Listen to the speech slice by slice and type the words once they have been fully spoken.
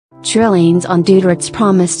Trillanes on Duterte's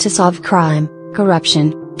promise to solve crime,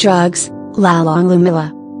 corruption, drugs, Lalong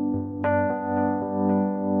lumala.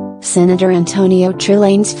 Senator Antonio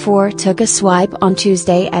Trillanes IV took a swipe on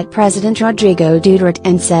Tuesday at President Rodrigo Duterte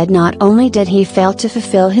and said not only did he fail to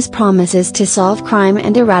fulfill his promises to solve crime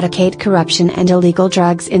and eradicate corruption and illegal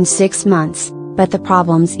drugs in 6 months, but the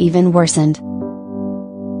problems even worsened.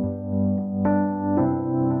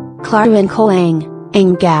 Klaruan koang,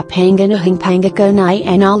 ang gapanganuhing pangako ni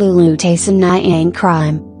analulutasan ni ang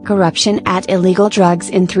crime, corruption at illegal drugs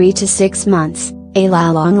in 3 to 6 months, a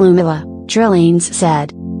Lalong lumala, Trillanes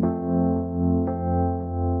said.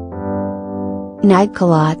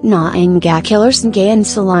 Nagkalat na ang gakilers ngayon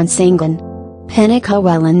sa lansangan.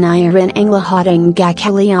 Pinakawalan na rin ang lahat ang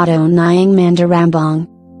gakaliado na ang mandarambang.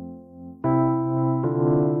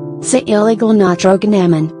 Sa illegal na droga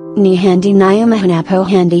naman, ni hindi na mahanap o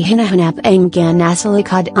hindi hinahanap ang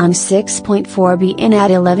ganasalikad ang 6.4 billion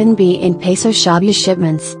at 11 billion peso shabu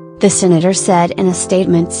shipments, the senator said in a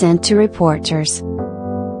statement sent to reporters.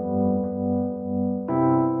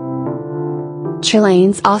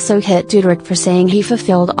 Trillanes also hit Duterte for saying he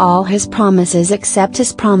fulfilled all his promises except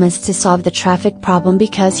his promise to solve the traffic problem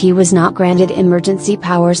because he was not granted emergency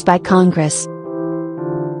powers by Congress.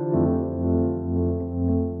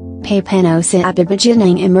 Papano sa abibigyan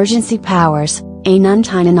ng emergency powers,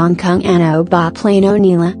 anuntinan kung ano ba plano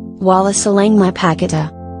nila, wala silang may pakita.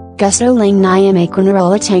 Gusto lang niya may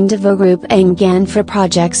kunaralatang develop ang gan for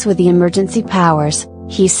projects with the emergency powers,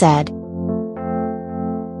 he said.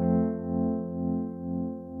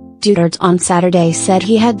 Duterte on Saturday said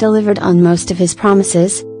he had delivered on most of his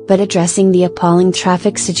promises, but addressing the appalling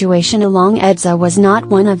traffic situation along EDSA was not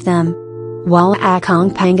one of them. Wala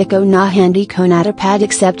akong pangako na hindi ko natupad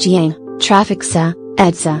except yang traffic sa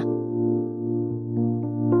EDSA.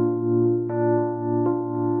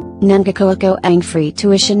 Nangako ako ang free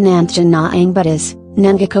tuition nandiyan na ang batas,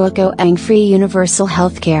 nangako ako ang free universal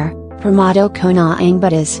healthcare, primado ko na ang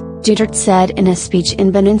batas, Duterte said in a speech in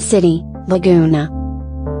Banan City, Laguna.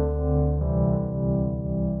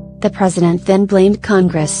 The president then blamed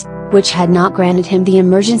Congress, which had not granted him the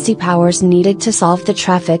emergency powers needed to solve the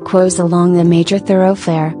traffic woes along the major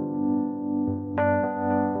thoroughfare.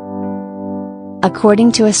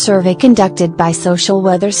 According to a survey conducted by social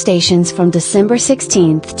weather stations from December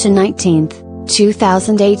 16 to 19,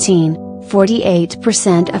 2018,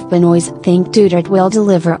 48% of Pinoys think Duterte will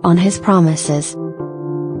deliver on his promises.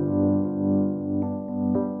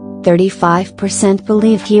 35%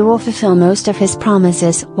 believe he will fulfill most of his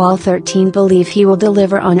promises while 13% believe he will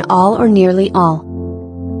deliver on all or nearly all.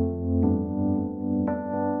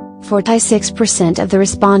 46% of the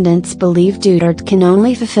respondents believe Duterte can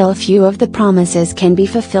only fulfill few of the promises can be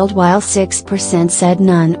fulfilled while 6% said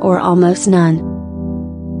none or almost none.